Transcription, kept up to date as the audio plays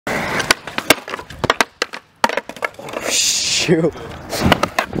shoot.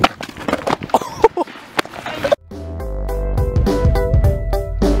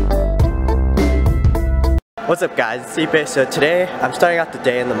 What's up guys, it's Ippei. So today I'm starting out the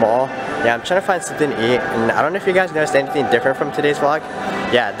day in the mall. Yeah, I'm trying to find something to eat, and I don't know if you guys noticed anything different from today's vlog.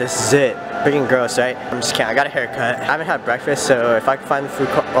 Yeah, this is it. Freaking gross, right? I'm just kidding, I got a haircut. I haven't had breakfast, so if I can find the food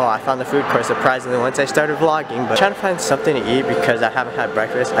court, oh, I found the food court surprisingly once I started vlogging. But I'm trying to find something to eat because I haven't had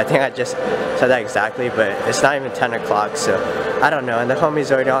breakfast. I think I just said that exactly, but it's not even 10 o'clock, so I don't know. And the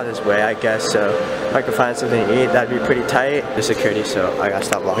homie's already on his way, I guess, so if I could find something to eat, that'd be pretty tight. The security, so I gotta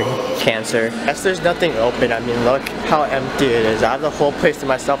stop vlogging. Cancer. Guess there's nothing open. I mean, look how empty it is. I have the whole place to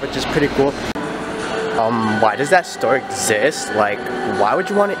myself, which is pretty cool. Why does that store exist? Like, why would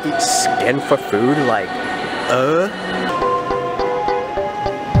you want to eat skin for food? Like,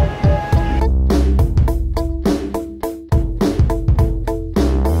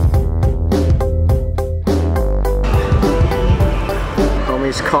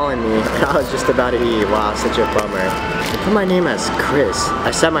 Homie's calling me. I was just about to eat. Wow, such a bummer. I put my name as Chris. I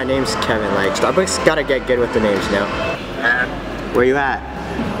said my name's Kevin. Like, Starbucks gotta get good with the names, you know? Where you at?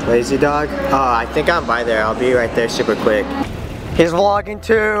 Lazy dog? Oh, I think I'm by there. I'll be right there super quick. He's vlogging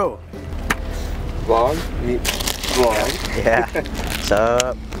too! Vlog? Vlog? Yeah. What's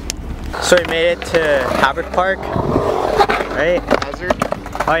up? So we made it to Havard Park, right? Hazard?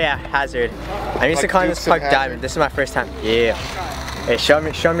 Oh yeah, Hazard. I'm used to calling this park Diamond. This is my first time. Yeah. Hey, show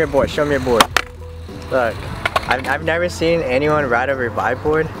me your board. Show me your board. Look, I've never seen anyone ride a revive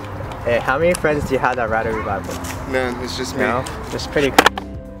board. Hey, how many friends do you have that ride a revive board? None. It's just me. No? It's pretty cool.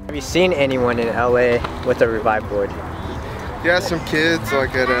 Have you seen anyone in LA with a revive board? Yeah, some kids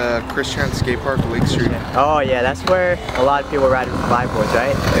like at Christian Skate Park, Lake Street. Oh yeah, that's where a lot of people ride revive boards,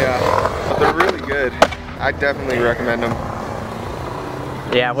 right? Yeah, but they're really good. I definitely recommend them.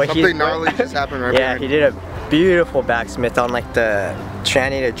 Yeah, what something gnarly just happened right Yeah, he did a beautiful backsmith on like the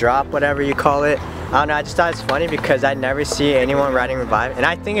tranny to drop, whatever you call it. I don't know, I just thought it's funny because I never see anyone riding revive, and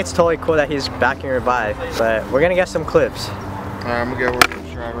I think it's totally cool that he's backing revive. But we're gonna get some clips. Alright, I'm gonna get one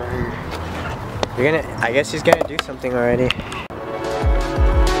try right here. You're gonna, I guess he's gonna do something already.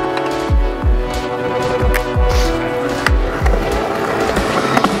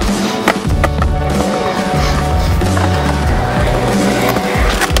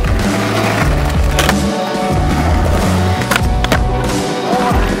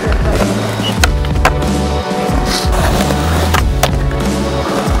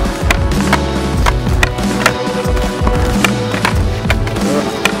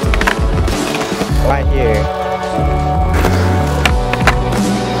 Right here.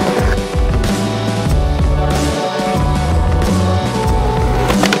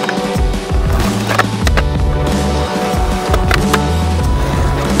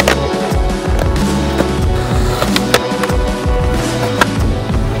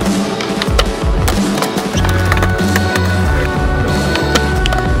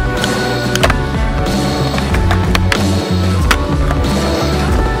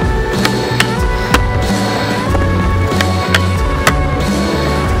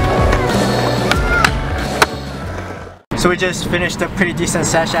 So we just finished a pretty decent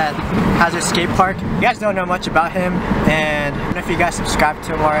session at Hazard Skate Park. You guys don't know much about him, and I don't know if you guys subscribed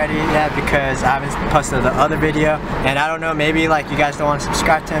to him already yet because I haven't posted the other video. And I don't know, maybe like you guys don't want to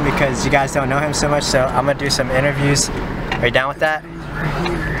subscribe to him because you guys don't know him so much, so I'm gonna do some interviews. Are you down with that?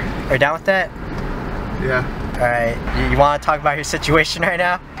 Are you down with that? Yeah. Alright, you want to talk about your situation right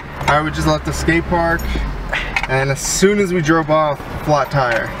now? I would just left the skate park, and as soon as we drove off, flat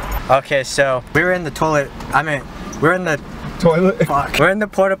tire. Okay, so we were in the toilet, we're in the Toilet? fuck. We're in the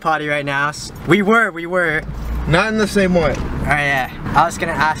porta potty right now. We were. Not in the same way. Alright, yeah. I was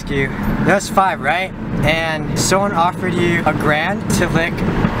gonna ask you, there's 5, right? And someone offered you $1,000 to lick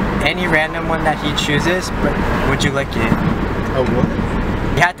any random one that he chooses, but would you lick it? Oh, what?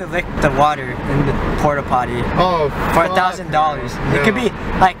 You had to lick the water in the porta potty. Oh, for $1,000. No. It could be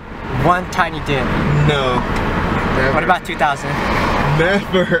like one tiny dip. No. Never. What about 2,000?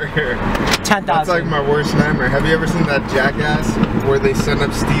 Never. 10,000. That's like my worst nightmare. Have you ever seen that Jackass where they send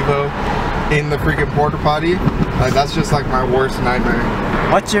up Steve-O in the freaking porta potty? Like, that's just like my worst nightmare.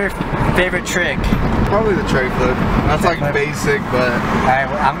 What's your favorite trick? Probably the tray flip. That's like basic, but... Alright,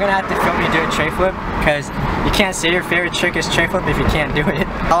 well, I'm gonna have to film you do a tray flip because you can't say your favorite trick is tray flip if you can't do it.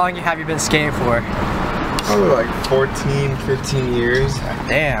 How long have you been skating for? Probably like 14, 15 years.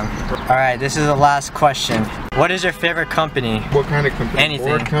 Damn. Alright, this is the last question. What is your favorite company? What kind of company? Anything.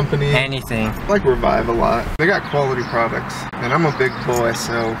 Board company? Anything. I like Revive a lot. They got quality products. And I'm a big boy,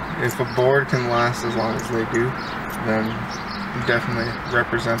 so if a board can last as long as they do, then definitely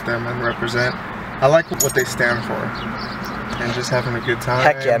represent them and represent. I like what they stand for. And just having a good time.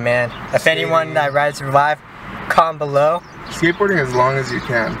 Heck yeah, man. If anyone that rides Revive, comment below. Skateboarding as long as you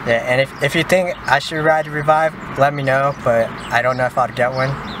can. Yeah, and if you think I should ride Revive, let me know, but I don't know if I'd get one.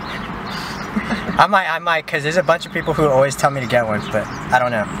 I might, because there's a bunch of people who always tell me to get one, but I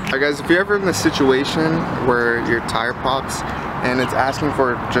don't know. Alright guys, if you're ever in the situation where your tire pops and it's asking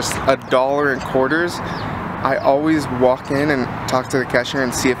for just $1 in quarters, I always walk in and talk to the cashier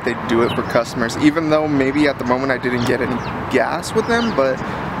and see if they do it for customers, even though maybe at the moment I didn't get any gas with them, but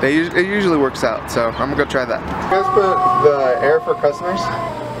it usually works out, so I'm gonna go try that. You guys put the air for customers?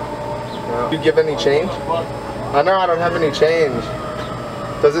 No. Do you give any change? I know I don't have any change.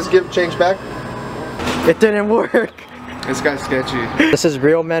 Does this give change back? It didn't work. This guy's sketchy. This is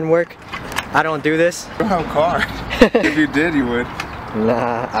real men work. I don't do this. You don't have a car. If you did, you would.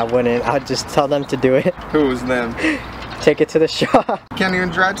 Nah, I wouldn't. I'd just tell them to do it. Who was them? Take it to the shop. You can't even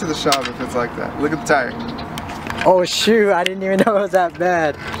drive to the shop if it's like that. Look at the tire. Oh shoot, I didn't even know it was that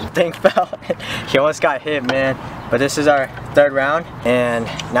bad. Thing fell. He almost got hit, man. But this is our 3rd round, and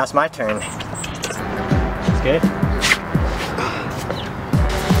now it's my turn. It's good.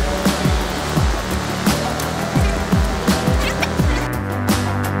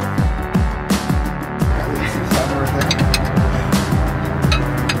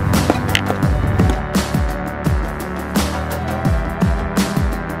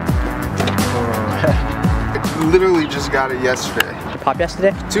 Literally just got it yesterday. You popped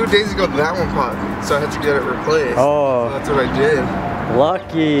yesterday? 2 days ago that one popped, so I had to get it replaced. Oh. So that's what I did.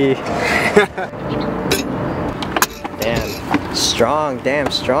 Lucky. Damn. Strong, damn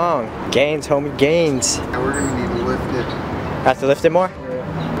strong. Gains, homie, gains. And we're gonna need to lift it. Have to lift it more?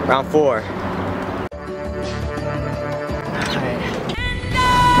 Yeah. Round 4.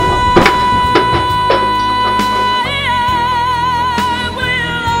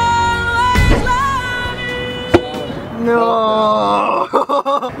 No!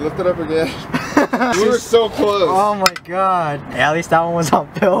 Lift it up again. We were so close. Oh my god. Hey, at least that one was on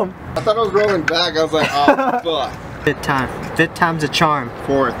film. I thought I was rolling back. I was like, oh fuck. 5th time. 5th time's a charm.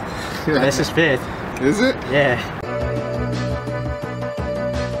 4th. This is 5th. Is it? Yeah.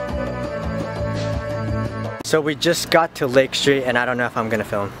 So we just got to Lake Street and I don't know if I'm gonna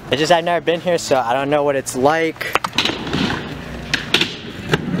film. It's just I've never been here, so I don't know what it's like.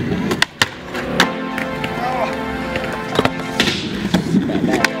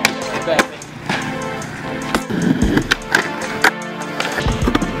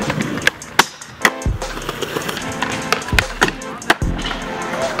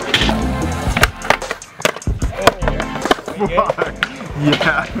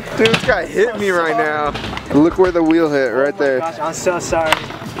 Yeah. Dude, this guy hit me right now. Look where the wheel hit, right there. Gosh, I'm so sorry.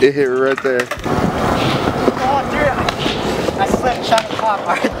 It hit right there. Oh, dude. I slipped trying to pop.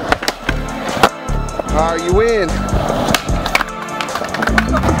 Alright, you win.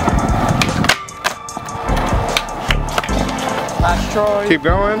 Last Troy. Keep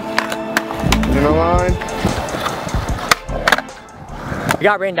going. In the line. We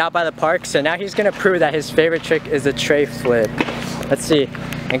got rained out by the park, so now he's gonna prove that his favorite trick is the tray flip. Let's see.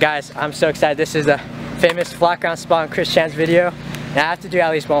 And guys, I'm so excited. This is the famous flat ground spot in Chris Chan's video. Now I have to do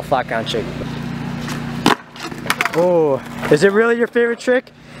at least one flat ground trick. Oh, is it really your favorite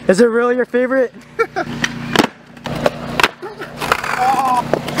trick? Is it really your favorite?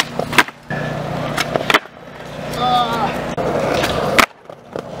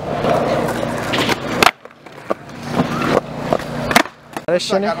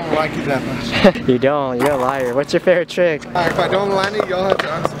 Like I don't like it that much. You're a liar. What's your favorite trick? Alright, if I don't land it, y'all have to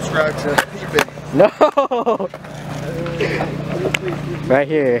unsubscribe to Ippei. No! Right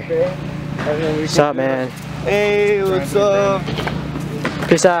here. What's up, man? Hey, what's up?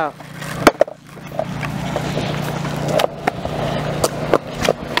 Peace out.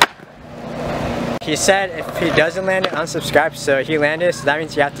 He said if he doesn't land it, unsubscribe, so he landed it, so that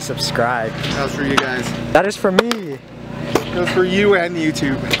means you have to subscribe. That was for you guys. That is for me. It was for you and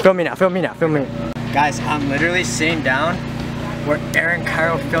YouTube. Film me now, film me now, film me. Guys, I'm literally sitting down where Aaron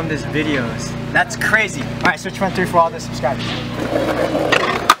Cairo filmed his videos. That's crazy. Alright, switch 1, 3 for all the subscribers.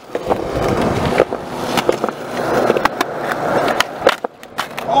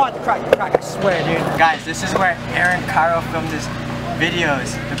 Oh, the crack, I swear, dude. Guys, this is where Aaron Cairo filmed his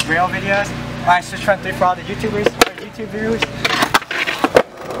videos, the braille videos. Alright, switch 1, 3 for all the YouTubers, or YouTube viewers.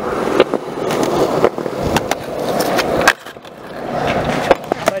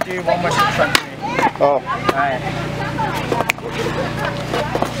 One more switch 1, 3. Oh. Alright.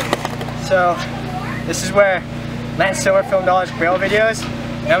 So, this is where Lance Silver filmed all his braille videos.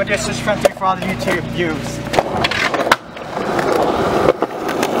 Now we'll do a switch 1, 3 for all the YouTube views.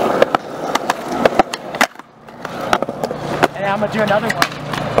 I'm gonna do another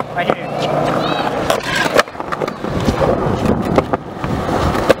one right here.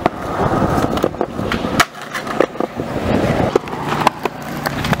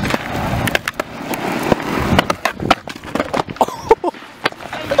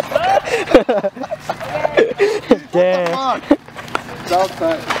 Damn.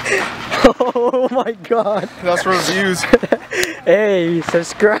 Oh my god. That's for views. Hey,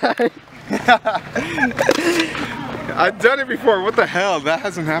 subscribe. I've done it before. What the hell? That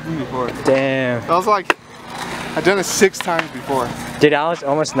hasn't happened before. Damn. That was like, I've done it 6 times before. Dude, I was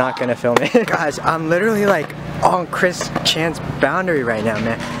almost not gonna film it. Guys, I'm literally like on Chris Chan's boundary right now,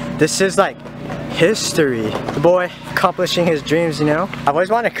 man. This is like history. The boy accomplishing his dreams, you know? I've always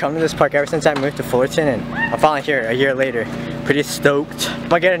wanted to come to this park ever since I moved to Fullerton, and I'm finally here a year later. Pretty stoked. I'm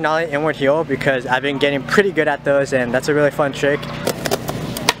gonna get a nollie inward heel because I've been getting pretty good at those, and that's a really fun trick.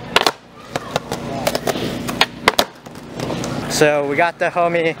 So we got the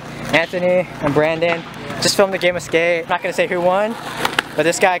homie Anthony and Brandon. Just filmed the game of skate. I'm not gonna say who won, but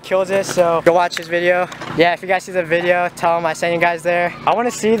this guy kills it, so go watch his video. Yeah, if you guys see the video, tell him I sent you guys there. I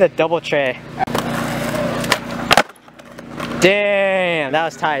wanna see the double tray. Damn, that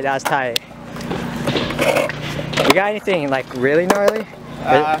was tight, that was tight. You got anything like really gnarly?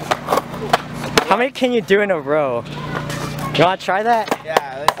 How many can you do in a row? You wanna try that?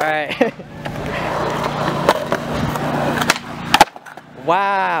 Yeah. Alright.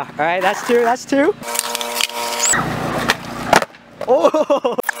 Wow, alright, that's 2, that's 2.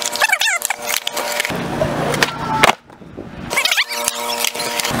 Oh!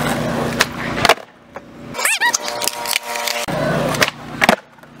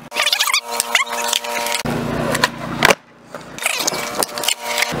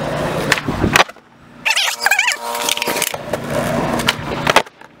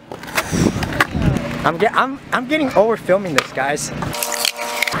 I'm getting over filming this, guys.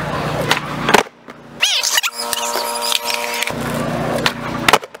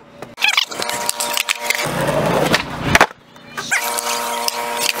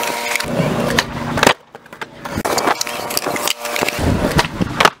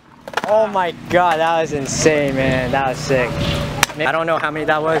 Oh my god, that was insane, man. That was sick. I don't know how many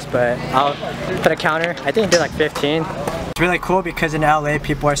that was, but I'll put a counter. I think it did like 15. It's really cool because in LA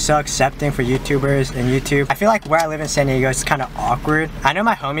people are so accepting for YouTubers and YouTube. I feel like where I live in San Diego it's kind of awkward. I know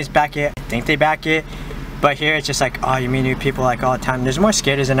my homies back it, I think they back it, but here it's just like, oh, you meet new people like all the time. There's more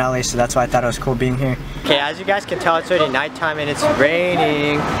skaters in LA, so that's why I thought it was cool being here. Okay, as you guys can tell, it's already nighttime and it's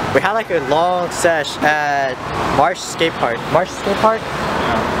raining. We had like a long sesh at Marsh Skate Park. Marsh Skate Park?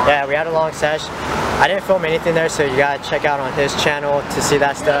 Yeah, we had a long sesh. I didn't film anything there, so you gotta check out on his channel to see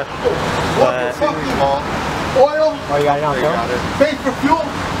that stuff. But oil. Oh, you got it on film? Pay for fuel.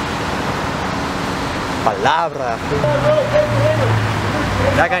 Palabra.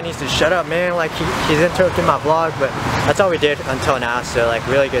 That guy needs to shut up, man. Like he's interrupting my vlog, but that's all we did until now. So like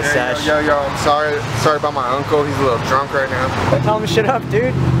really good sesh. Yo, I'm sorry about my uncle. He's a little drunk right now. Tell him to shut up,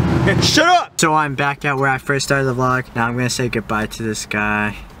 dude. Shut up! So I'm back at where I first started the vlog. Now I'm gonna say goodbye to this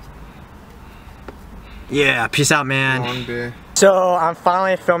guy. Yeah, peace out, man. Long day. So I'm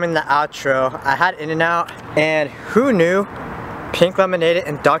finally filming the outro. I had In-N-Out, and who knew pink lemonade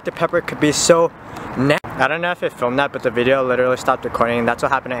and Dr. Pepper could be so nasty. I don't know if it filmed that, but the video literally stopped recording. That's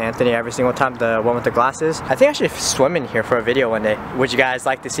what happened to Anthony every single time, the one with the glasses. I think I should swim in here for a video one day. Would you guys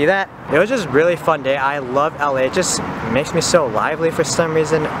like to see that? It was just a really fun day. I love LA. It just makes me so lively for some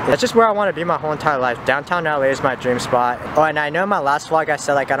reason. That's just where I want to be my whole entire life. Downtown LA is my dream spot. Oh, and I know in my last vlog I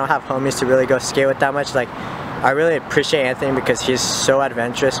said like I don't have homies to really go skate with that much. Like I really appreciate Anthony because he's so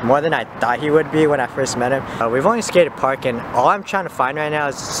adventurous, more than I thought he would be when I first met him. We've only skated park, and all I'm trying to find right now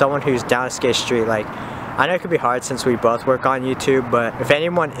is someone who's down to skate street. Like, I know it could be hard since we both work on YouTube, but if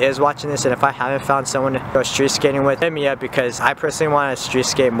anyone is watching this and if I haven't found someone to go street skating with, hit me up because I personally want to street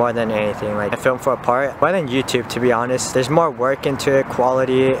skate more than anything. Like, I film for a part, more than YouTube, to be honest. There's more work into it,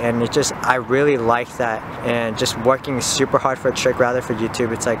 quality, and it just, I really like that. And just working super hard for a trick rather for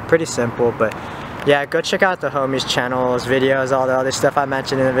YouTube, it's like pretty simple, but yeah, go check out the homies' channels, videos, all the other stuff I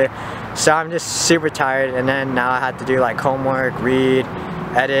mentioned in the video. So I'm just super tired, and then now I have to do like homework, read,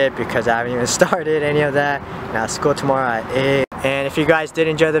 edit, because I haven't even started any of that. Now school tomorrow at 8. And if you guys did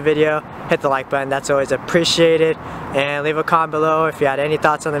enjoy the video, hit the like button, that's always appreciated. And leave a comment below if you had any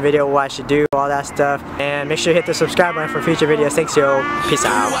thoughts on the video, what I should do, all that stuff. And make sure you hit the subscribe button for future videos. Thanks, yo. Peace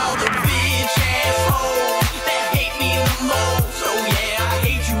out.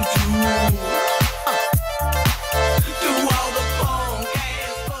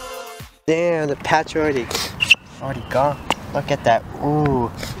 Damn, the patch already gone. Look at that. Ooh.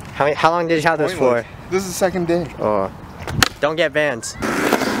 How long did you have this for? This is the second day. Oh. Don't get bans.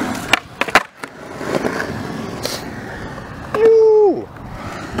 Woo!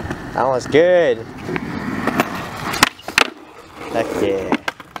 That was good. Heck yeah.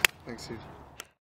 Thanks, dude.